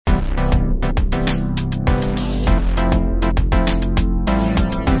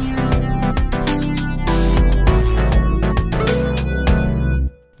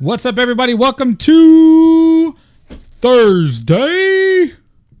What's up, everybody? Welcome to Thursday.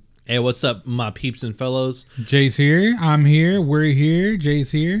 Hey, what's up, my peeps and fellows? Jay's here. I'm here. We're here. Jay's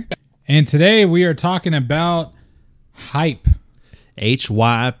here. And today we are talking about hype.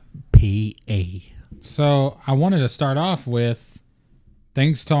 HYPA. So I wanted to start off with,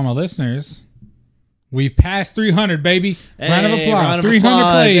 thanks to all my listeners, we've passed 300, baby. Round of applause.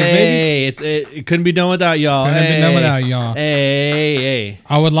 300 plays, baby. It couldn't be done without y'all. Couldn't have been done without y'all. Hey.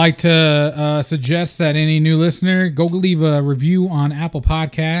 I would like to suggest that any new listener, go leave a review on Apple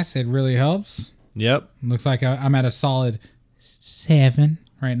Podcasts. It really helps. Yep. Looks like I'm at a solid 7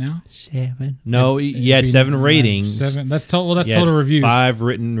 right now. 7. No, you 7 ratings. 7. That's total. That's total reviews. 5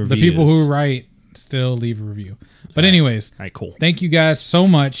 written reviews. The people who write still leave a review. But anyways, all right, cool. Thank you guys so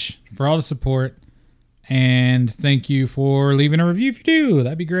much for all the support, and thank you for leaving a review if you do.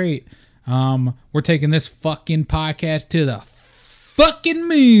 That'd be great. We're taking this fucking podcast to the fucking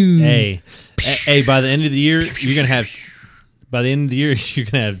moon. Hey, by the end of the year, you're gonna have. By the end of the year, you're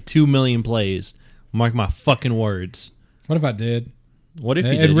gonna have 2 million plays. Mark my fucking words. What if I did? What if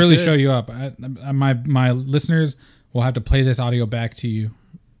you did? It'd really show you up. My listeners will have to play this audio back to you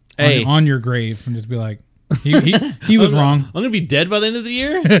on your grave and just be like, he was wrong. I'm gonna be dead by the end of the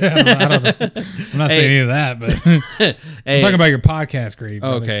year. I don't know. I'm not saying any of that, but I'm talking about your podcast grave.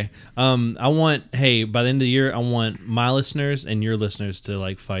 Oh, okay. By the end of the year, I want my listeners and your listeners to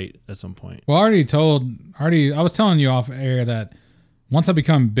like fight at some point. Well, I was telling you off air that once I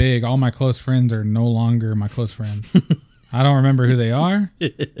become big, all my close friends are no longer my close friends. I don't remember who they are,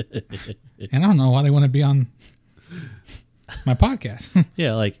 and I don't know why they want to be on my podcast.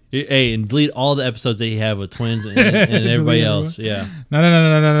 Yeah, like, hey, and delete all the episodes that you have with twins and everybody else. Yeah.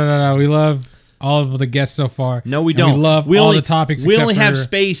 No. We love all of the guests so far. No, we don't. We love all the topics. We only have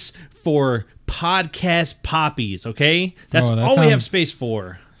space for podcast poppies, okay? That's all we have space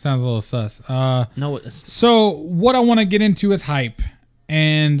for. Sounds a little sus. No. So what I want to get into is hype.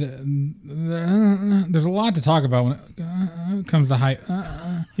 And there's a lot to talk about when it comes to hype.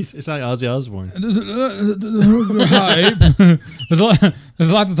 It's like Ozzy Osbourne. Hype. There's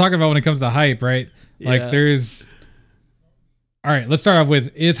a lot to talk about when it comes to hype, right? Like there's... All right, let's start off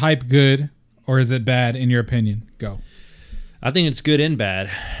with, is hype good or is it bad in your opinion? Go. I think it's good and bad.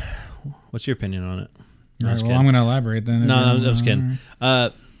 What's your opinion on it? All right, well, I'm going to elaborate then. No, I was kidding.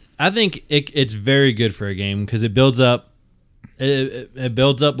 I think it's very good for a game because it builds up. It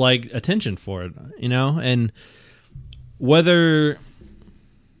builds up like attention for it, you know, and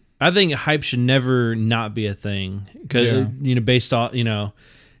I think hype should never not be a thing because based off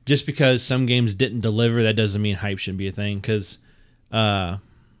just because some games didn't deliver, that doesn't mean hype shouldn't be a thing because there's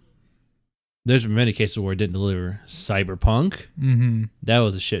been many cases where it didn't deliver. Cyberpunk, that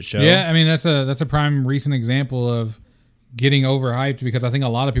was a shit show. Yeah, I mean that's a prime recent example of getting overhyped because I think a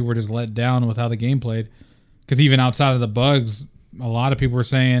lot of people were just let down with how the game played. Because even outside of the bugs, a lot of people were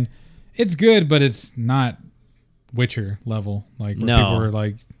saying it's good, but it's not Witcher level. Like people were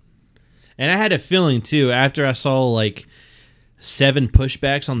like, and I had a feeling too after I saw like 7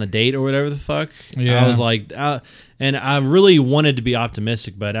 pushbacks on the date or whatever the fuck. Yeah, I was like, and I really wanted to be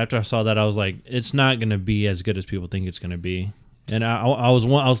optimistic, but after I saw that, I was like, it's not going to be as good as people think it's going to be. And I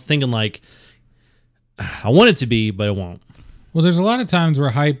was thinking like, I want it to be, but it won't. Well, there's a lot of times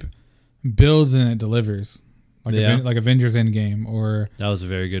where hype builds and it delivers. Like Avengers Endgame, or that was a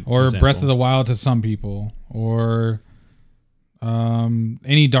very good example. Breath of the Wild to some people, or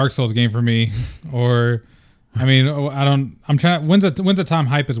any Dark Souls game for me, or I mean, I'm trying. When's the time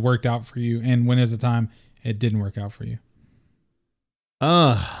hype has worked out for you, and when is the time it didn't work out for you?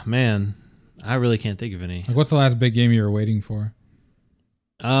 Man, I really can't think of any. Like, what's the last big game you were waiting for?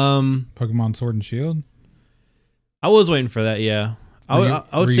 Pokemon Sword and Shield. I was waiting for that. Yeah, I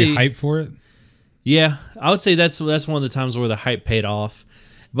would say hype for it. Yeah, I would say that's one of the times where the hype paid off,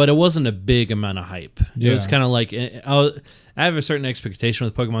 but it wasn't a big amount of hype. It was kind of like I have a certain expectation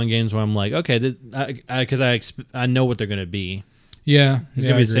with Pokemon games where I'm like, okay, because I know what they're gonna be. Yeah, it's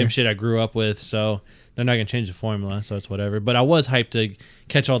gonna be the same shit I grew up with, so they're not gonna change the formula, so it's whatever. But I was hyped to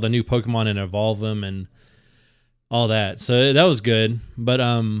catch all the new Pokemon and evolve them and all that, so that was good. But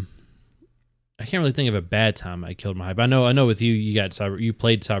I can't really think of a bad time I killed my hype. I know with you, you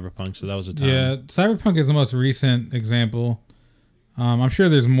played Cyberpunk, so that was a time. Yeah, Cyberpunk is the most recent example. I'm sure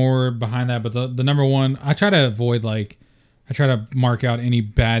there's more behind that, but the number one, I try to mark out any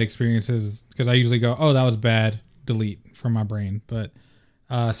bad experiences because I usually go, oh, that was bad, delete from my brain. But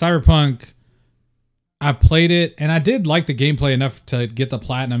Cyberpunk, I played it and I did like the gameplay enough to get the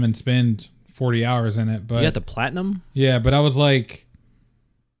platinum and spend 40 hours in it. But you got the platinum? Yeah, but I was like,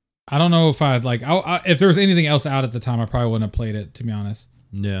 I don't know if I'd like, if there was anything else out at the time, I probably wouldn't have played it, to be honest.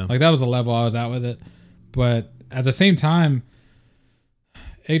 Yeah. Like that was the level I was at with it. But at the same time,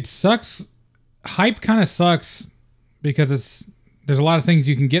 it sucks. Hype kind of sucks because there's a lot of things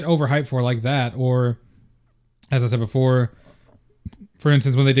you can get overhyped for like that. Or as I said before, for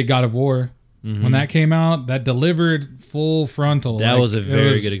instance, when they did God of War, when that came out, that delivered full frontal. That was a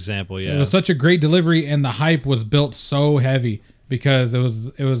very good example. Yeah. It was such a great delivery, and the hype was built so heavy because it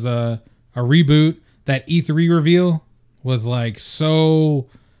was a reboot. That E3 reveal was like so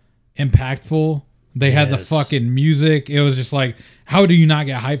impactful. They had the fucking music. It was just like, how do you not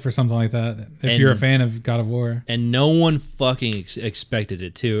get hyped for something like that if you're a fan of God of War? And no one fucking expected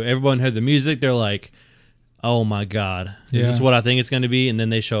it too. Everyone heard the music. They're like, oh my God, is this what I think it's going to be? And then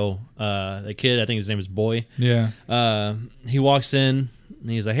they show a kid, I think his name is Boy. Yeah. He walks in and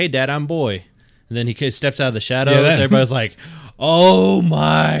he's like, hey, Dad, I'm Boy. And then he steps out of the shadows. Yeah, everybody's like, oh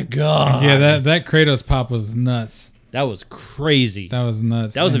my God. Yeah, that Kratos pop was nuts. That was crazy. That was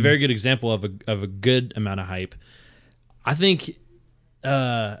nuts. That was a very good example of a good amount of hype. I think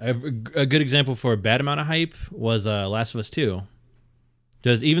a good example for a bad amount of hype was Last of Us 2.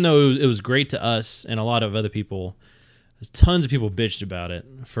 Because even though it was great to us and a lot of other people, tons of people bitched about it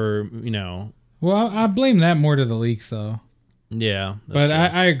for, Well, I blame that more to the leaks, though. Yeah. But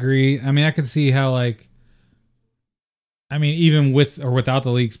I agree. I mean, I could see how, even with or without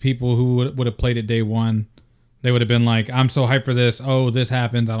the leaks, people who would have played it day one, they would have been like, I'm so hyped for this. Oh, this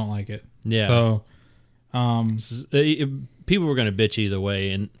happens. I don't like it. Yeah. So, people were going to bitch either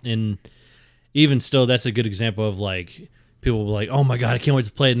way. And even still, that's a good example of people were like, oh my God, I can't wait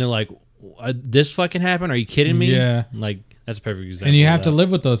to play it. And they're like, this fucking happened? Are you kidding me? Yeah. That's a perfect example. And you have to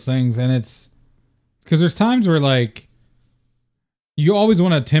live with those things. And it's because there's times where you always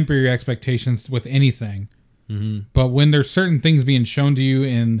want to temper your expectations with anything. Mm-hmm. But when there's certain things being shown to you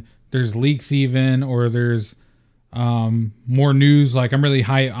and there's leaks even, or there's more news, I'm really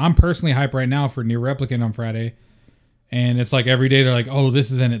hype. I'm personally hyped right now for Near Replicant on Friday. And it's every day they're like, oh,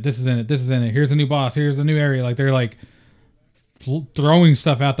 this is in it. This is in it. This is in it. Here's a new boss. Here's a new area. They're throwing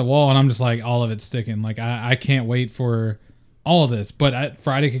stuff at the wall. And I'm just all of it's sticking. I can't wait for all of this. But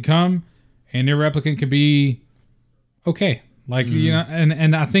Friday could come and Near Replicant could be okay.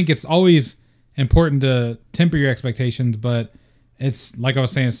 And I think it's always important to temper your expectations, but it's like I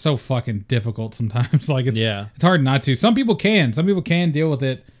was saying, it's so fucking difficult sometimes. It's hard not to. Some people can deal with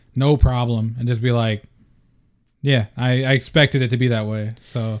it, no problem, and just be like, yeah, I expected it to be that way.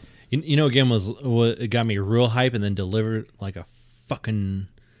 So again, what got me real hype and then delivered a fucking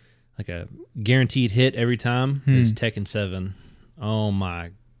a guaranteed hit every time is Tekken 7. Oh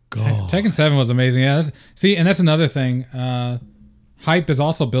my God, Tekken 7 was amazing. Yeah, that's another thing. Hype is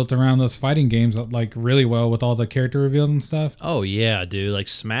also built around those fighting games really well with all the character reveals and stuff. Oh yeah, dude.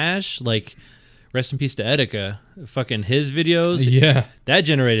 Smash, rest in peace to Etika. Fucking his videos. Yeah. That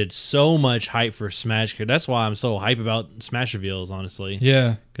generated so much hype for Smash. That's why I'm so hype about Smash reveals, honestly.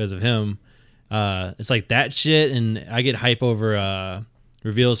 Yeah. Because of him. It's that shit, and I get hype over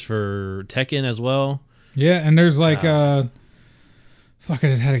reveals for Tekken as well. Yeah, and there's fuck, I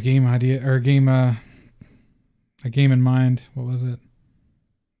just had a game idea or a game in mind. What was it?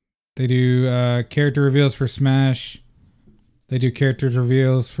 They do character reveals for Smash. They do characters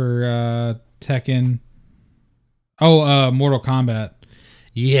reveals for Tekken. Oh, Mortal Kombat.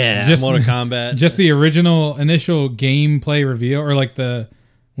 Yeah, Mortal Kombat. Just the original initial gameplay reveal, or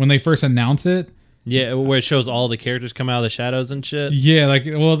when they first announce it. Yeah, where it shows all the characters come out of the shadows and shit. Yeah,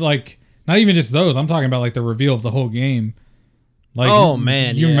 not even just those. I'm talking about the reveal of the whole game. Oh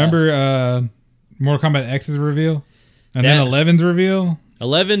man, you remember Mortal Kombat X's reveal, and then 11's reveal.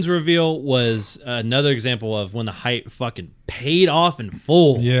 11's reveal was another example of when the hype fucking paid off in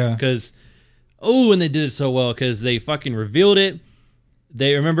full. Yeah, because and they did it so well because they fucking revealed it.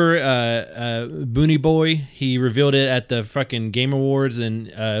 They remember Booney Boy. He revealed it at the fucking Game Awards, and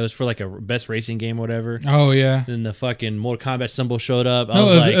it was for a best racing game, or whatever. Oh yeah. Then the fucking Mortal Kombat symbol showed up.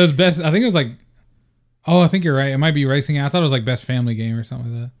 It was best. I think it was oh, I think you're right. It might be racing. I thought it was best family game or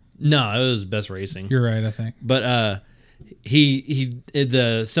something like that. No, it was best racing. You're right, I think. But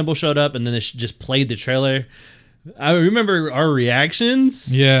the symbol showed up, and then it just played the trailer. I remember our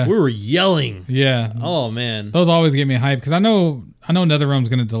reactions. Yeah, we were yelling. Yeah. Oh man, those always get me hyped because I know NetherRealm's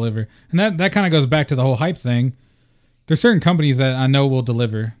going to deliver, and that kind of goes back to the whole hype thing. There's certain companies that I know will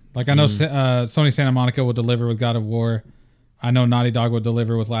deliver. I know Sony Santa Monica will deliver with God of War. I know Naughty Dog will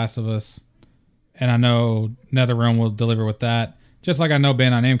deliver with Last of Us, and I know NetherRealm will deliver with that. Just like I know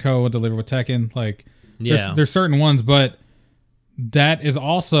Bandai Namco will deliver with Tekken. There's certain ones, but that is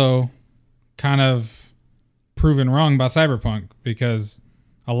also kind of proven wrong by Cyberpunk because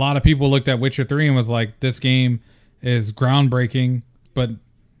a lot of people looked at Witcher 3 and was like, this game is groundbreaking but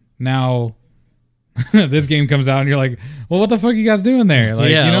now this game comes out and you're like, well, what the fuck are you guys doing there?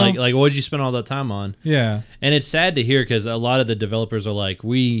 Like, yeah, you know? like what did you spend all that time on? Yeah. And it's sad to hear because a lot of the developers are like,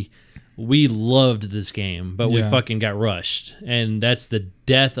 we loved this game, but we fucking got rushed. And that's the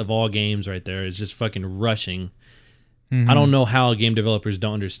death of all games right there, is just fucking rushing. Mm-hmm. I don't know how game developers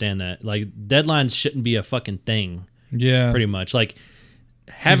don't understand that. Like, deadlines shouldn't be a fucking thing. Yeah. Pretty much. Like,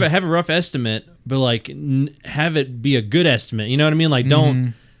 have a rough estimate, but like have it be a good estimate. You know what I mean? Like,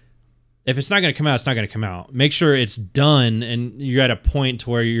 don't, if it's not going to come out, it's not going to come out. Make sure it's done and you're at a point to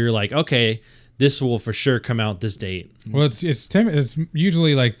where you're like, okay, this will for sure come out this date. Well, it's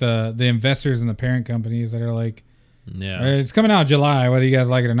usually like the investors and the parent companies that are like, yeah, it's coming out July, whether you guys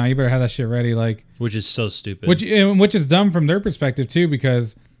like it or not. You better have that shit ready. Like, which is so stupid. Which is dumb from their perspective too,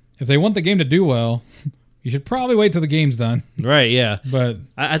 because if they want the game to do well, you should probably wait till the game's done. Right? Yeah. But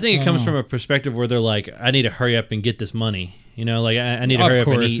I think it comes from a perspective where they're like, I need to hurry up and get this money. You know, like I need to hurry up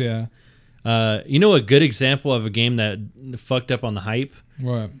and eat. Yeah. You know, a good example of a game that fucked up on the hype.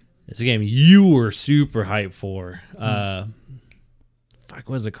 What? It's a game you were super hyped for. Fuck,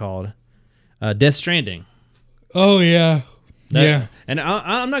 what is it called? Death Stranding. Oh, yeah. Yeah. And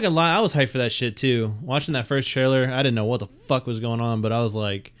I'm not going to lie, I was hyped for that shit, too. Watching that first trailer, I didn't know what the fuck was going on, but I was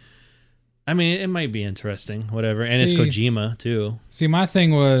like, I mean, it might be interesting, whatever. And it's Kojima, too. See, my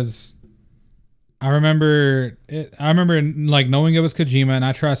thing was, I remember like knowing it was Kojima, and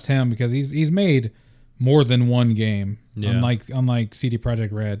I trust him because he's made more than one game. Yeah. Unlike CD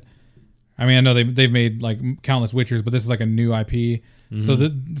Projekt Red. I mean, I know they've made like countless Witchers, but this is like a new IP.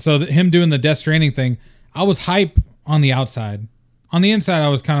 Mm-hmm. So him doing the Death Stranding thing, I was hype on the outside. On the inside, I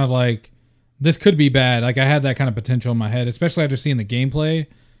was kind of like, this could be bad. Like, I had that kind of potential in my head, especially after seeing the gameplay.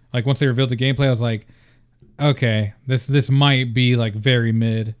 Like, once they revealed the gameplay, I was like, okay, this might be like very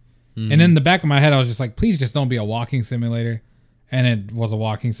mid. Mm-hmm. And in the back of my head, I was just like, please just don't be a walking simulator. And it was a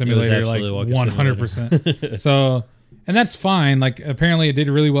walking simulator, like 100%. So, and that's fine. Like, apparently it did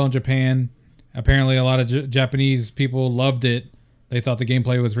really well in Japan. Apparently a lot of Japanese people loved it. They thought the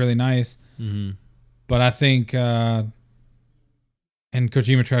gameplay was really nice. Mm-hmm. But I think, and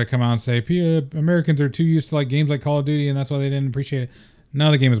Kojima tried to come out and say, Americans are too used to like games like Call of Duty, and that's why they didn't appreciate it.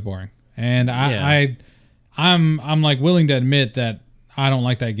 No, the game is boring. And I'm like willing to admit that I don't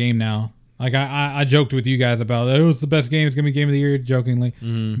like that game now. Like I joked with you guys about, it's the best game. It's gonna be game of the year, jokingly.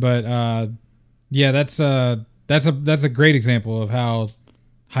 Mm-hmm. But yeah, that's a great example of how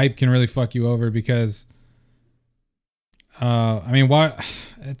hype can really fuck you over because. I mean, why?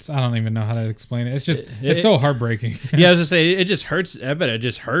 I don't even know how to explain it. It's just it's so heartbreaking. Yeah, I was gonna say it just hurts. I bet it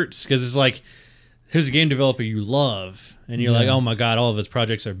just hurts because it's like, here's a game developer you love, and you're like, oh my god, all of his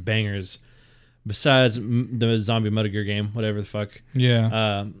projects are bangers. Besides the zombie Metal Gear game, whatever the fuck.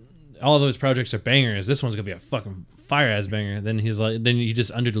 Yeah. All of those projects are bangers. This one's gonna be a fucking fire ass banger. Then he's like, then he just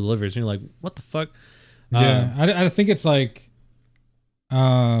under delivers, and you're like, what the fuck? Yeah, I think it's like,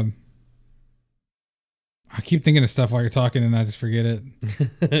 I keep thinking of stuff while you're talking, and I just forget it.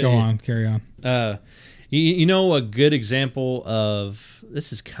 Go on, carry on. You know, a good example of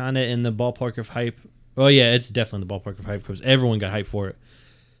this is kind of in the ballpark of hype. Well, yeah, it's definitely in the ballpark of hype because everyone got hyped for it.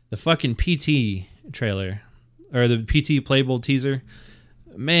 The fucking PT trailer or the PT playable teaser.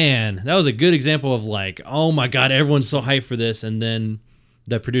 Man, that was a good example of like, oh my god, everyone's so hyped for this, and then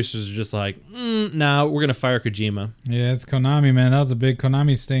the producers are just like, nah, we're gonna fire Kojima. Yeah, it's Konami, man. That was a big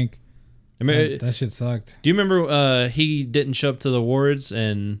Konami stink. I mean, that shit sucked. Do you remember he didn't show up to the awards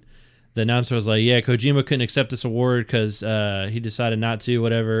and the announcer was like, yeah, Kojima couldn't accept this award because he decided not to,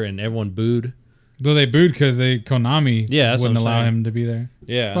 whatever, and everyone booed. So they booed because Konami wouldn't allow him to be there.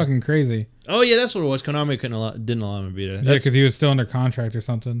 Yeah. Fucking crazy. Oh, yeah, that's what it was. Konami didn't allow him to be there. Yeah, because he was still under contract or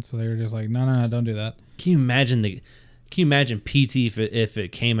something, so they were just like, no, don't do that. Can you imagine PT if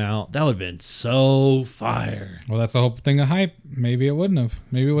it came out? That would have been so fire. Well, that's the whole thing of hype. Maybe it wouldn't have.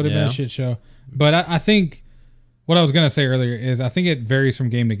 Maybe it would have been a shit show. But I think what I was going to say earlier is I think it varies from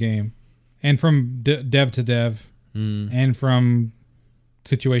game to game and from dev to dev and from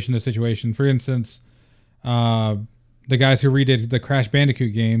situation to situation. For instance, the guys who redid the Crash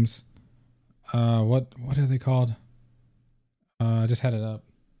Bandicoot games, what are they called? I just had it up.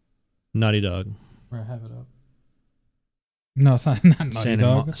 Naughty Dog. Where I have it up. No, it's not Naughty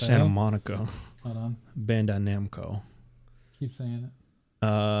Dog. Santa Monica. Hold on. Bandai Namco. Keep saying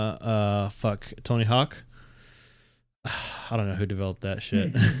it. Fuck. Tony Hawk. I don't know who developed that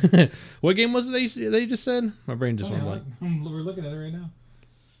shit. What game was it they just said? My brain just went blank. We're looking at it right now.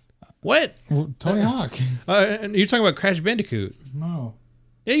 What? Tony Hawk. You're talking about Crash Bandicoot. No.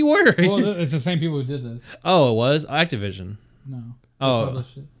 Yeah, you were. Well, it's the same people who did this. Oh, it was? Activision. No. Oh.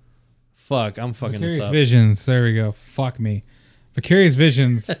 Fuck, I'm fucking this up. Visions. There we go. Fuck me. Vicarious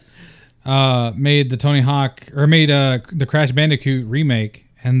Visions made the Tony Hawk or made the Crash Bandicoot remake,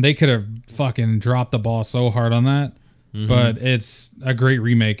 and they could have fucking dropped the ball so hard on that. But it's a great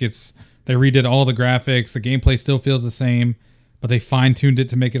remake. They redid all the graphics. The gameplay still feels the same, but they fine tuned it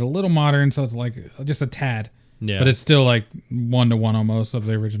to make it a little modern, so it's like just a tad. Yeah. But it's still like 1-to-1 almost of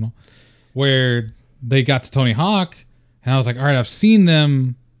the original. Where they got to Tony Hawk, and I was like, all right, I've seen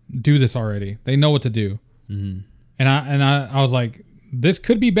them do this already. They know what to do. And I was like, this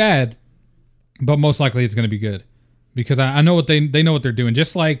could be bad, but most likely it's going to be good because I know what they know what they're doing.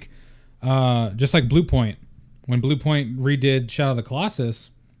 Just like Blue Point, when Blue Point redid Shadow of the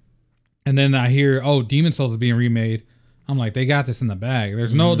Colossus, and then I hear, oh, Demon Souls is being remade. I'm like, they got this in the bag.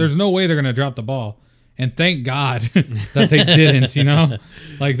 There's no way they're going to drop the ball. And thank God that they didn't, you know?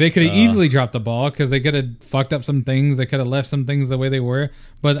 Like, they could have easily dropped the ball because they could have fucked up some things. They could have left some things the way they were.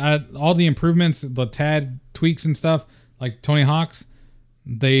 But all the improvements, the tad tweaks and stuff, like Tony Hawk's,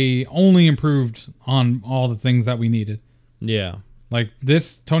 they only improved on all the things that we needed. Yeah. Like,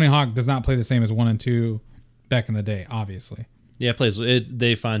 this Tony Hawk does not play the same as 1 and 2 back in the day, obviously. Yeah,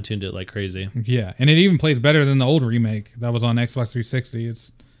 they fine-tuned it like crazy. Yeah, and it even plays better than the old remake that was on Xbox 360.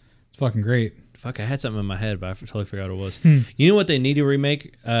 It's fucking great. Fuck, I had something in my head, but I totally forgot what it was. You know what they need to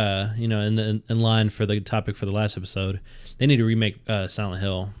remake? In line for the topic for the last episode, they need to remake Silent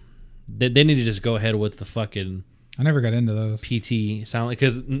Hill. They need to just go ahead with the fucking. I never got into those PT Silent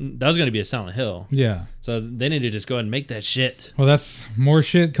because that was going to be a Silent Hill. Yeah. So they need to just go ahead and make that shit. Well, that's more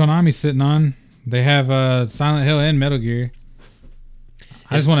shit Konami's sitting on. They have Silent Hill and Metal Gear.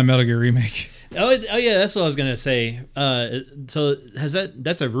 I just want a Metal Gear remake. Oh yeah, that's what I was gonna say. So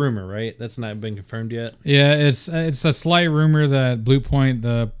that's a rumor, right? That's not been confirmed yet. Yeah, it's a slight rumor that Blue Point,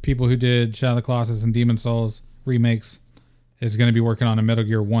 the people who did Shadow of the Colossus and Demon Souls remakes, is going to be working on a Metal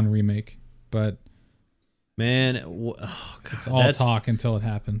Gear 1 remake. But man, it's all talk until it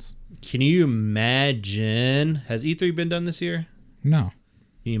happens. Can you imagine? Has E3 been done this year? No.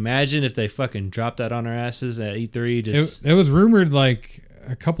 Can you imagine if they fucking dropped that on our asses at E3? It was rumored like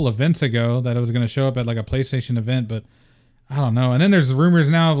a couple events ago that it was going to show up at like a PlayStation event, but I don't know. And then there's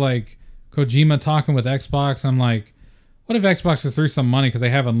rumors now of like Kojima talking with Xbox. I'm like, what if Xbox just threw some money because they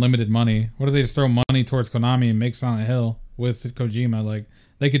have unlimited money? What if they just throw money towards Konami and make Silent Hill with Kojima? Like,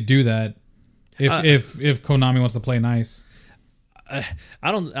 they could do that if Konami wants to play nice.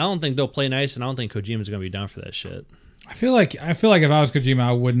 I don't think they'll play nice, and I don't think Kojima's going to be down for that shit. I feel like if I was Kojima,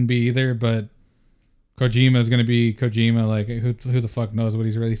 I wouldn't be either, but Kojima is going to be Kojima. Like, who the fuck knows what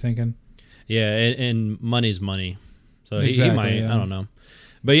he's really thinking? Yeah, and money's money. So exactly, he might, yeah. I don't know.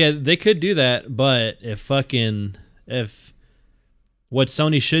 But yeah, they could do that, but if what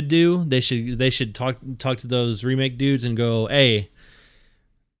Sony should do, they should talk to those remake dudes and go, hey,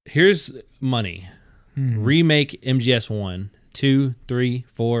 here's money. Remake MGS 1, 2, 3,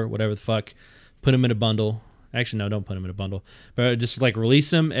 4, whatever the fuck. Put them in a bundle. Actually, no, don't put them in a bundle. But just like release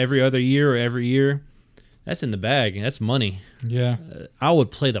them every other year or every year. That's in the bag. That's money. Yeah. I would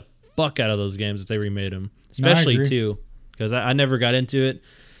play the fuck out of those games if they remade them. Especially 2. Because I never got into it.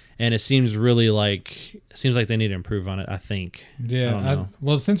 And it seems like they need to improve on it, I think. Yeah.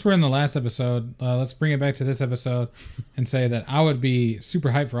 Well, since we're in the last episode, let's bring it back to this episode and say that I would be super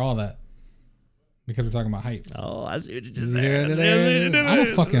hyped for all that. Because we're talking about hype. Oh, I see what you just said. I'm a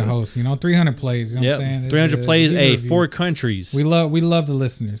fucking host, 300 plays, you know what I'm saying? 300 plays, 4 countries. We love the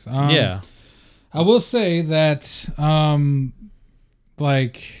listeners. Yeah. I will say that,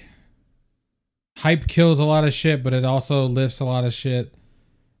 hype kills a lot of shit, but it also lifts a lot of shit.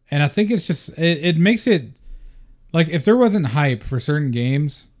 And I think it's just, it makes it, like, if there wasn't hype for certain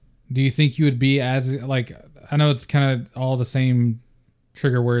games, do you think you would be as, like, I know it's kind of all the same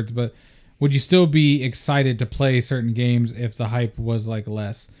trigger words, but would you still be excited to play certain games if the hype was, like,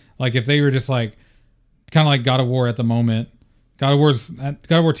 less? Like, if they were just, like, kind of like God of War at the moment. God of War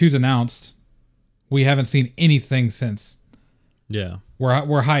 2's announced. We haven't seen anything since. Yeah.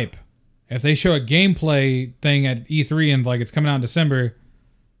 We're hype. If they show a gameplay thing at E3 and, like, it's coming out in December,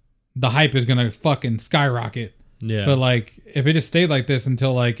 the hype is going to fucking skyrocket. Yeah. But, like, if it just stayed like this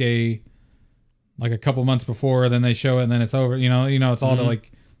until, like a couple months before, then they show it and then it's over, it's all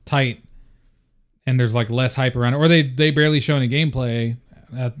like tight and there's like less hype around it, or they barely show any gameplay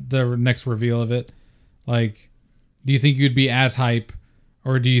at the next reveal of it. Like, do you think you'd be as hype,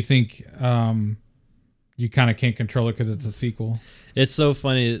 or do you think you kind of can't control it because it's a sequel? It's so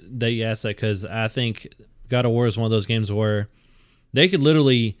funny that you asked that, because I think God of War is one of those games where they could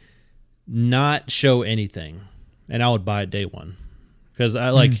literally not show anything and I would buy it day one, because I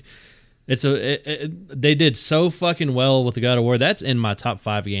like they did so fucking well with the God of War. That's in my top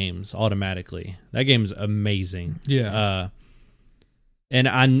 5 games automatically. That game's amazing. Yeah. and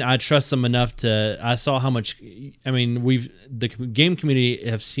I trust them enough to. I saw how much. I mean, the game community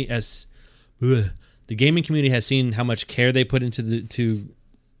have seen the gaming community has seen how much care they put into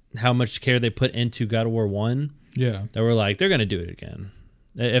how much care they put into God of War 1. Yeah, that we're like they're gonna do it again.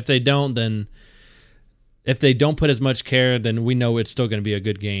 If they don't, then if they don't put as much care, then we know it's still gonna be a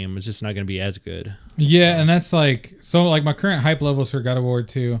good game. It's just not gonna be as good. Yeah, and that's like my current hype levels for God of War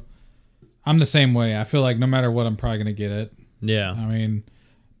 2. I'm the same way. I feel like no matter what, I'm probably gonna get it. Yeah. I mean,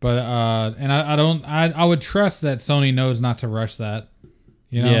 but and I would trust that Sony knows not to rush that.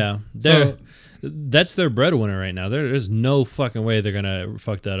 You know? Yeah. That's their breadwinner right now. There's no fucking way they're gonna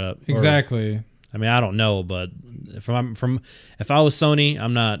fuck that up. Exactly. I mean, I don't know, but if I was Sony,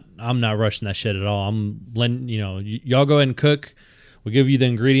 I'm not rushing that shit at all. I'm letting y'all go ahead and cook. We'll give you the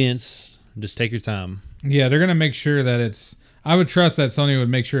ingredients. Just take your time. Yeah, they're gonna make sure that it's. I would trust that Sony would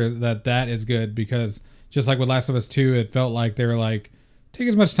make sure that is good, because just like with Last of Us 2, it felt like they were like, take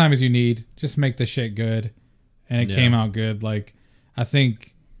as much time as you need, just make the shit good, and it came out good. Like, I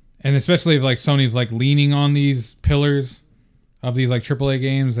think, and especially if like Sony's like leaning on these pillars of these like AAA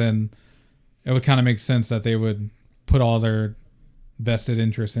games, and it would kind of make sense that they would put all their vested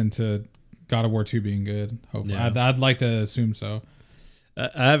interest into God of War 2 being good. Hopefully, I'd like to assume so.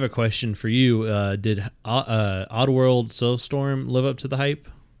 I have a question for you. Did Oddworld Soulstorm live up to the hype?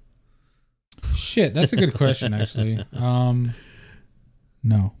 Shit, that's a good question, actually.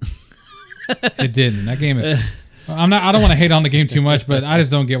 No, it didn't. That game is. I don't want to hate on the game too much, but I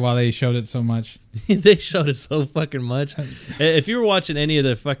just don't get why they showed it so much. They showed it so fucking much. If you were watching any of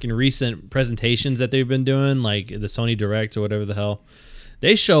the fucking recent presentations that they've been doing, like the Sony Direct or whatever the hell,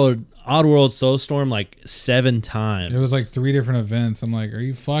 they showed Oddworld Soulstorm like 7 times. It was like 3 different events. I'm like, are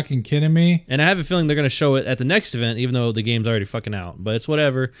you fucking kidding me? And I have a feeling they're going to show it at the next event, even though the game's already fucking out. But it's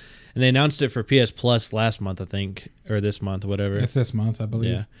whatever. And they announced it for PS Plus last month, I think, or this month, or whatever. It's this month, I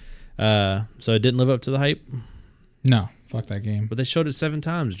believe. Yeah. So it didn't live up to the hype? No, fuck that game. But they showed it 7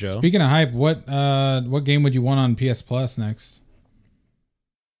 times, Joe. Speaking of hype, what game would you want on PS Plus next?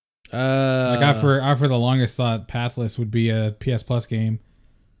 I for the longest thought Pathless would be a PS Plus game,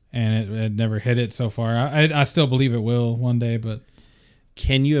 and it never hit it so far. I still believe it will one day, but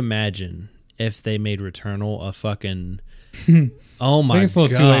can you imagine if they made Returnal a fucking oh my god. I think it's a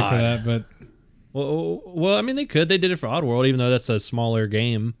little too late for that, but well, I mean they could. They did it for Oddworld, even though that's a smaller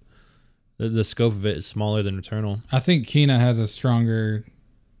game. The scope of it is smaller than Returnal. I think Kena has a stronger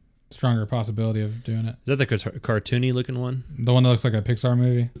possibility of doing it. Is that the cartoony looking one? The one that looks like a Pixar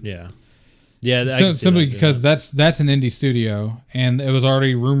movie? Yeah. Yeah. Simply because that's an indie studio, and it was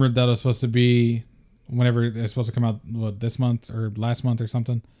already rumored that it was supposed to be whenever it's supposed to come out, this month or last month or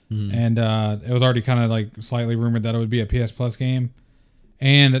something. Mm-hmm. And it was already kind of like slightly rumored that it would be a PS Plus game.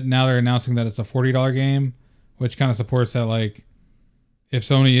 And now they're announcing that it's a $40 game, which kind of supports that, like, if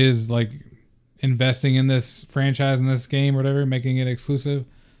Sony is like investing in this franchise, in this game or whatever, making it exclusive.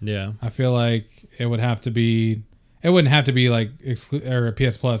 Yeah. I feel like it wouldn't have to be like or a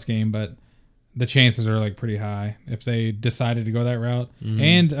PS Plus game, but the chances are like pretty high if they decided to go that route. Mm-hmm.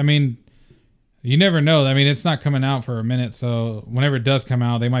 And I mean, you never know. I mean, it's not coming out for a minute, so whenever it does come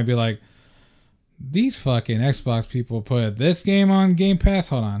out, they might be like, these fucking Xbox people put this game on Game Pass.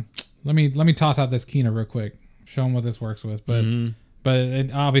 Hold on, let me toss out this Kena real quick, show them what this works with.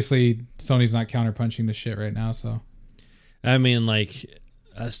 But obviously Sony's not counterpunching the shit right now. So, I mean, like,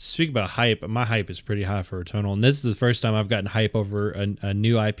 speak about hype. My hype is pretty high for Returnal, and this is the first time I've gotten hype over a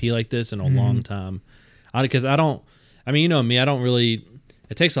new IP like this in a long time. Because I don't. I mean, you know me. I don't really.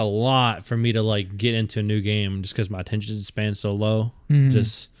 It takes a lot for me to like get into a new game, just because my attention span's so low.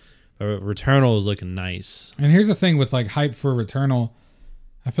 Returnal is looking nice. And here's the thing with like hype for Returnal,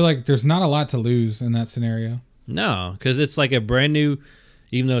 I feel like there's not a lot to lose in that scenario. No, because it's like a brand new,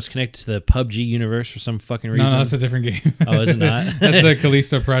 even though it's connected to the PUBG universe for some fucking reason. No, that's a different game. Oh, is it not? That's the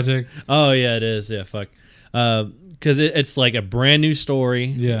Callisto project. Oh, yeah, it is. Yeah, fuck. Because it's like a brand new story.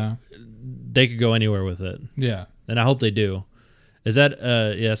 Yeah. They could go anywhere with it. Yeah. And I hope they do. Is that,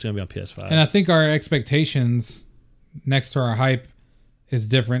 yeah, it's going to be on PS5. And I think our expectations next to our hype is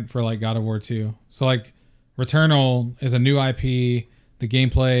different for like God of War 2. So like Returnal is a new IP. The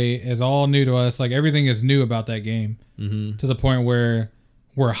gameplay is all new to us. Like everything is new about that game to the point where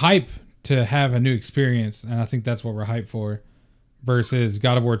we're hyped to have a new experience. And I think that's what we're hyped for versus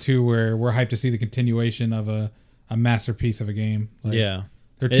God of War 2, where we're hyped to see the continuation of a masterpiece of a game. Like, yeah.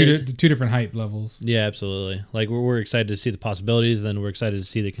 They're two different hype levels. Yeah, absolutely. Like we're excited to see the possibilities, and we're excited to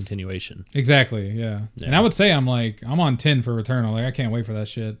see the continuation. Exactly. Yeah. And I would say I'm on 10 for Returnal. Like I can't wait for that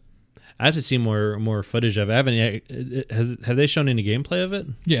shit. I have to see more footage of it. Have they shown any gameplay of it?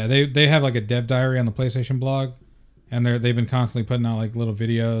 Yeah, they have like a dev diary on the PlayStation blog, and they've been constantly putting out like little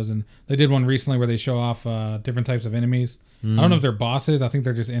videos, and they did one recently where they show off different types of enemies. I don't know if they're bosses. I think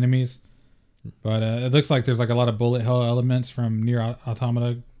they're just enemies, but it looks like there's like a lot of bullet hell elements from Nier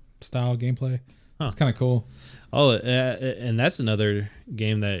Automata style gameplay. Huh. It's kind of cool. Oh, and that's another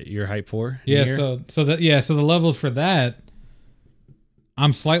game that you're hyped for. Yeah, Nier? so the levels for that,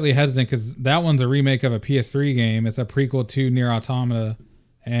 I'm slightly hesitant because that one's a remake of a PS3 game. It's a prequel to Nier Automata,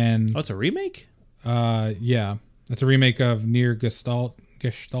 and it's a remake. Yeah, it's a remake of Nier Gestalt.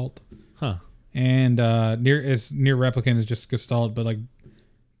 Huh. And Nier Replicant is just Gestalt, but like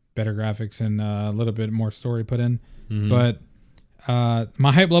better graphics and a little bit more story put in. Mm-hmm. But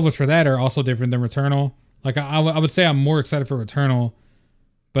my hype levels for that are also different than Returnal. Like I would say I'm more excited for Returnal,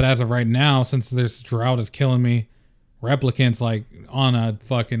 but as of right now, since this drought is killing me, Replicant's like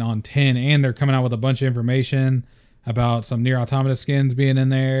on 10, and they're coming out with a bunch of information about some Nier Automata skins being in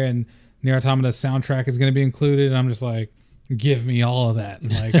there, and Nier Automata's soundtrack is going to be included. And I'm just like, give me all of that.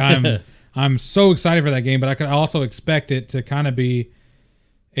 Like I'm so excited for that game, but I could also expect it to kind of be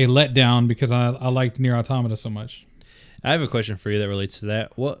a letdown because I liked Nier Automata so much. I have a question for you that relates to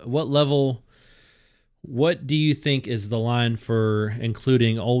that. What level? What do you think is the line for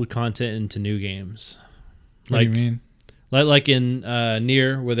including old content into new games? What do you mean? Like in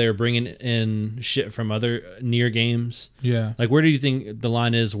Nier, where they're bringing in shit from other Nier games. Yeah. Like, where do you think the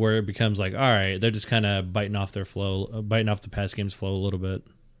line is where it becomes like, all right, they're just kind of biting off their flow, biting off the past game's flow a little bit?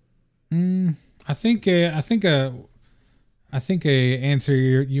 I think a answer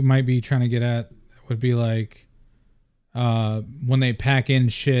you might be trying to get at would be like when they pack in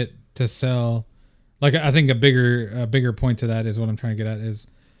shit to sell. Like, I think a bigger point to that is what I'm trying to get at is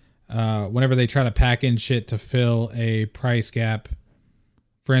whenever they try to pack in shit to fill a price gap.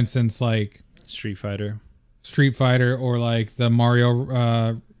 For instance, like Street Fighter, or like the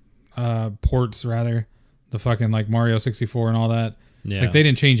Mario ports, rather, the fucking like Mario 64 and all that. Yeah. Like, they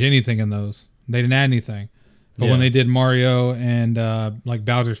didn't change anything in those. They didn't add anything. But when they did Mario and like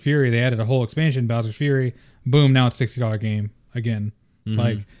Bowser's Fury, they added a whole expansion, Bowser's Fury. Boom, now it's $60 game again. Mm-hmm.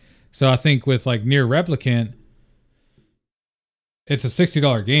 Like, so I think with like Nier Replicant, it's a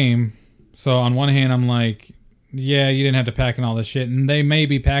 $60 game. So on one hand, I'm like, yeah, you didn't have to pack in all this shit, and they may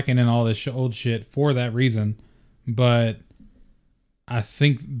be packing in all this old shit for that reason. But I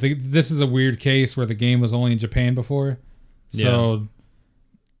think this is a weird case where the game was only in Japan before, so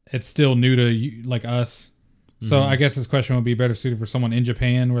it's still new to like us. So I guess this question would be better suited for someone in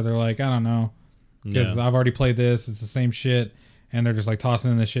Japan where they're like, I don't know, because I've already played this. It's the same shit. And they're just like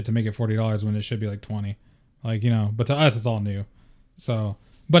tossing in this shit to make it $40 when it should be like $20. Like, you know, but to us, it's all new. So,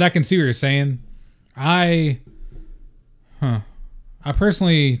 but I can see what you're saying. I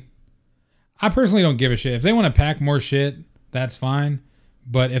personally don't give a shit. If they want to pack more shit, that's fine.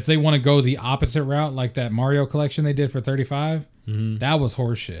 But if they want to go the opposite route, like that Mario collection they did for $35, that was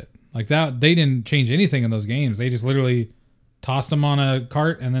horse shit. Like that, they didn't change anything in those games. They just literally tossed them on a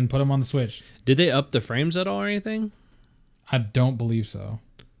cart and then put them on the Switch. Did they up the frames at all or anything? I don't believe so.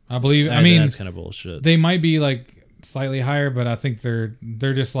 I mean, that's kind of bullshit. They might be like slightly higher, but I think they're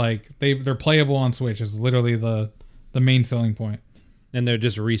just like they're playable on Switch is literally the main selling point. And they're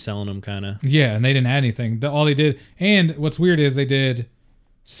just reselling them, kind of. Yeah, and they didn't add anything. All they did, and what's weird is they did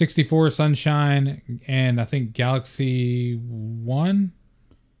 64 Sunshine and I think Galaxy 1,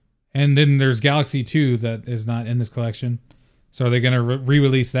 and then there's Galaxy 2 that is not in this collection. So are they gonna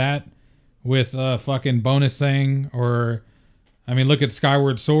re-release that with a fucking bonus thing? Or I mean, look at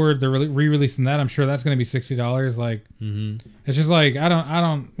Skyward Sword. They're re-releasing that. I'm sure that's going to be $60. Like, It's just like, I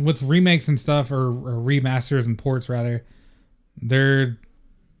don't, with remakes and stuff or remasters and ports rather, I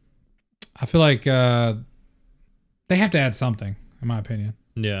feel like they have to add something, in my opinion.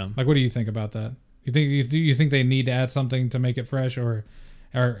 Yeah. Like, what do you think about that? You think they need to add something to make it fresh, or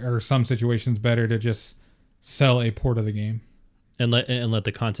some situations better to just sell a port of the game and let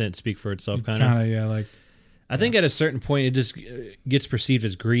the content speak for itself, kind of? Yeah, like. I think at a certain point it just gets perceived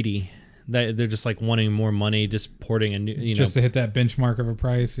as greedy. That they're just like wanting more money, just porting a new, just to hit that benchmark of a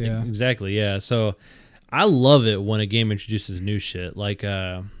price. Yeah, exactly. Yeah. So I love it when a game introduces new shit. Like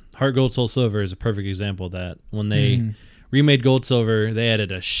Heart Gold Soul Silver is a perfect example of that. When they remade Gold Silver, they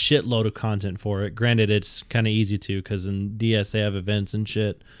added a shitload of content for it. Granted, it's kind of easy to because in DS they have events and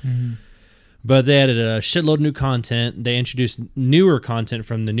shit. But they added a shitload of new content. They introduced newer content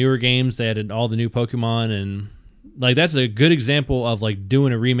from the newer games. They added all the new Pokemon, and like that's a good example of like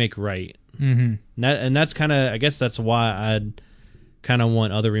doing a remake right. And that's kind of, I guess that's why I'd kind of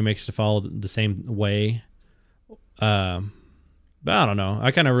want other remakes to follow the same way. But I don't know.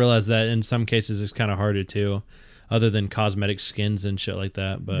 I kind of realize that in some cases it's kind of harder too, other than cosmetic skins and shit like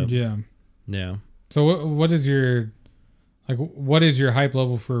that. But yeah. So what is your Like, what is your hype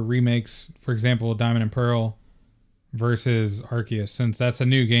level for remakes? For example, Diamond and Pearl versus Arceus, since that's a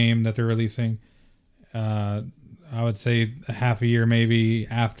new game that they're releasing. I would say a half a year maybe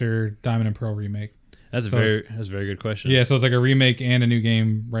after Diamond and Pearl remake. That's a very good question. Yeah, so it's like a remake and a new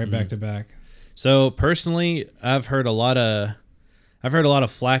game right back to back. So personally, I've heard a lot of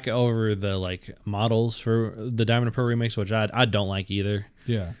flack over the like models for the Diamond and Pearl remakes, which I don't like either.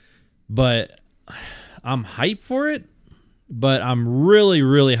 Yeah. But I'm hyped for it. But I'm really,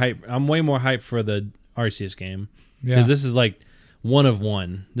 really hyped. I'm way more hyped for the Arceus game. Because this is like one of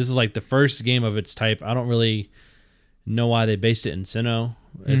one. This is like the first game of its type. I don't really know why they based it in Sinnoh.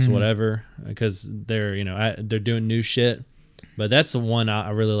 It's whatever. Because they're doing new shit. But that's the one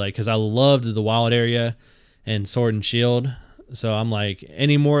I really like. Because I loved the wild area and Sword and Shield. So I'm like,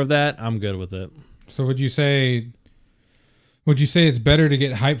 any more of that, I'm good with it. So would you say it's better to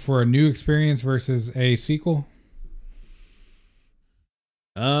get hyped for a new experience versus a sequel?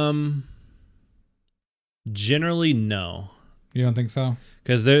 Generally no. You don't think so?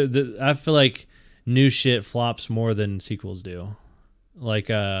 Because I feel like new shit flops more than sequels do. Like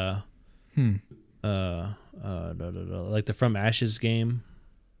like the From Ashes game,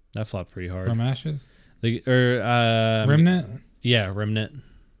 that flopped pretty hard. From Ashes? Remnant? Yeah, Remnant.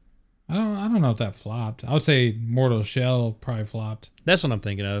 I don't know if that flopped. I would say Mortal Shell probably flopped. That's what I'm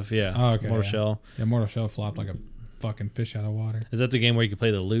thinking of. Yeah. Oh, okay. Mortal Shell. Yeah, Mortal Shell flopped like a fucking fish out of water. Is that the game where you can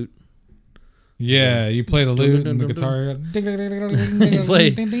play the lute? Yeah, you play the lute and the guitar. You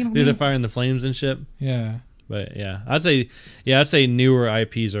play through the fire and the flames and shit. Yeah. But I'd say newer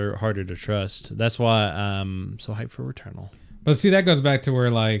IPs are harder to trust. That's why I'm so hyped for Returnal. But see, that goes back to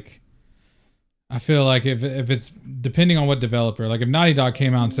where like I feel like if it's depending on what developer, like if Naughty Dog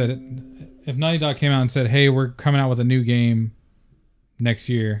came out and said, "Hey, we're coming out with a new game next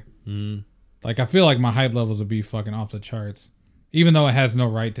year," like I feel like my hype levels would be fucking off the charts, even though it has no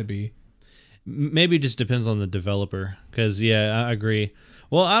right to be. Maybe it just depends on the developer. Because I agree.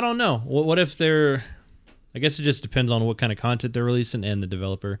 Well, I don't know. What if they're? I guess it just depends on what kind of content they're releasing and the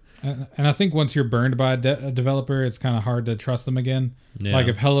developer. And I think once you're burned by a developer, it's kind of hard to trust them again. Yeah. Like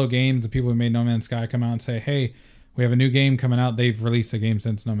if Hello Games, the people who made No Man's Sky, come out and say, "Hey, we have a new game coming out." They've released a game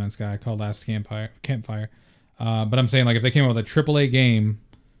since No Man's Sky called Last Campfire. But I'm saying, like, if they came out with a AAA game,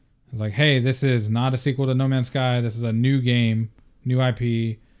 it's like, "Hey, this is not a sequel to No Man's Sky. This is a new game, new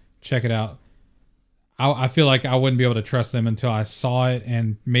IP. Check it out." I feel like I wouldn't be able to trust them until I saw it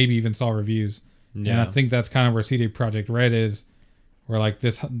and maybe even saw reviews. Yeah. And I think that's kind of where CD Projekt Red is, where like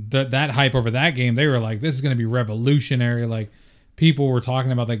that hype over that game, they were like, this is going to be revolutionary. Like people were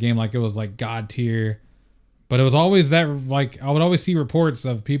talking about that game like it was like God tier, but it was always that, like I would always see reports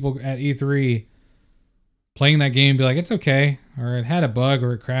of people at E3 playing that game, be like, it's okay, or it had a bug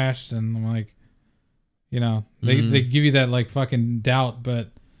or it crashed, and I'm like, they give you that like fucking doubt,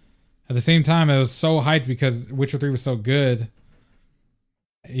 but at the same time, it was so hyped because Witcher 3 was so good.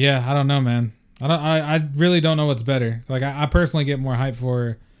 Yeah, I don't know, man. I really don't know what's better. Like I personally get more hype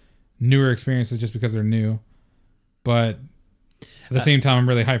for newer experiences just because they're new. But at the same time, I'm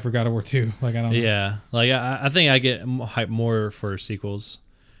really hyped for God of War 2. Like I don't know. Yeah. Like I think I get hyped more for sequels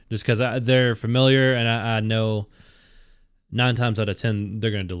just because they're familiar and I know 9 times out of 10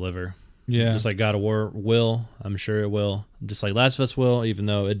 they're going to deliver. Yeah. Just like God of War will. I'm sure it will. Just like Last of Us will, even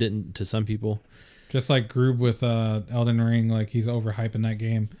though it didn't to some people. Just like Groob with Elden Ring, like he's overhyping that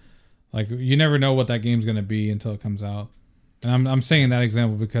game. Like you never know what that game's gonna be until it comes out. And I'm saying that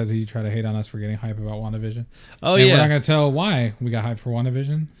example because he tried to hate on us for getting hype about WandaVision. Oh, and yeah. We're not gonna tell why we got hype for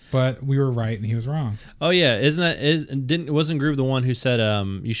WandaVision, but we were right and he was wrong. Oh yeah, wasn't Groob the one who said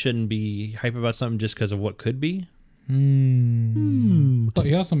you shouldn't be hype about something just because of what could be? But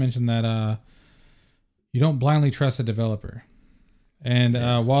he also mentioned that you don't blindly trust a developer.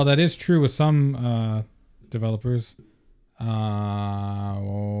 And while that is true with some developers,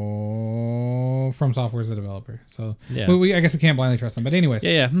 From Software is a developer, so I guess we can't blindly trust them. But anyways,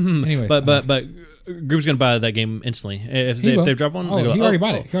 anyways, but Group's gonna buy that game instantly if they drop one. He already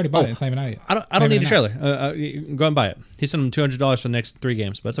bought it. He already bought it. It's not even out yet. I don't need a trailer. Go and buy it. He sent him $200 for the next 3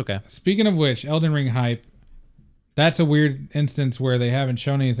 games, but that's okay. Speaking of which, Elden Ring hype. That's a weird instance where they haven't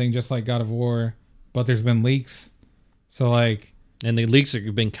shown anything, just like God of War, but there's been leaks. So like, and the leaks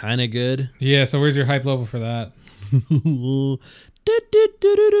have been kind of good. Yeah. So where's your hype level for that?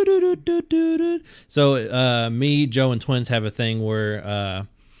 So me, Joe, and Twins have a thing where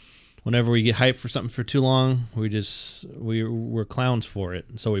whenever we get hyped for something for too long, we're clowns for it.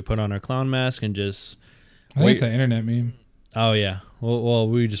 So we put on our clown mask and just. I think it's an internet meme. Oh yeah. Well,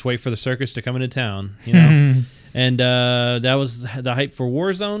 we just wait for the circus to come into town, And that was the hype for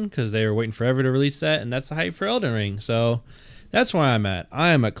Warzone because they were waiting forever to release that, and that's the hype for Elden Ring. So that's where I'm at. I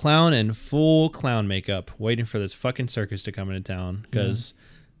am a clown in full clown makeup, waiting for this fucking circus to come into town because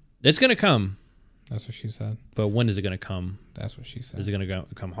it's gonna come. That's what she said. But when is it gonna come? That's what she said. Is it gonna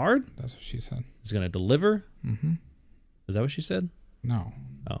come hard? That's what she said. Is it gonna deliver? Mm-hmm. Is that what she said? No.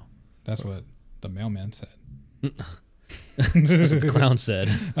 Oh, that's what the mailman said. That's what the clown said.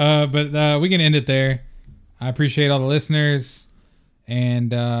 But we can end it there. I appreciate all the listeners,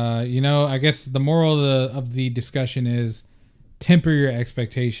 and I guess the moral of the discussion is temper your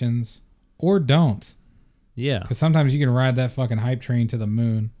expectations or don't. Yeah. Because sometimes you can ride that fucking hype train to the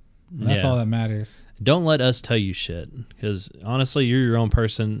moon. That's all that matters. Don't let us tell you shit. Because honestly, you're your own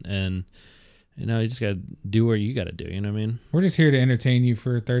person, and you just gotta do what you gotta do. You know what I mean? We're just here to entertain you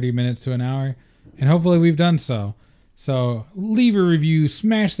for 30 minutes to an hour, and hopefully we've done so. So leave a review,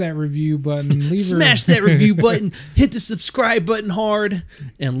 smash that review button, smash that review button, hit the subscribe button hard,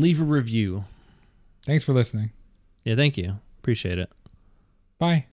 and leave a review. Thanks for listening. Yeah, thank you. Appreciate it. Bye.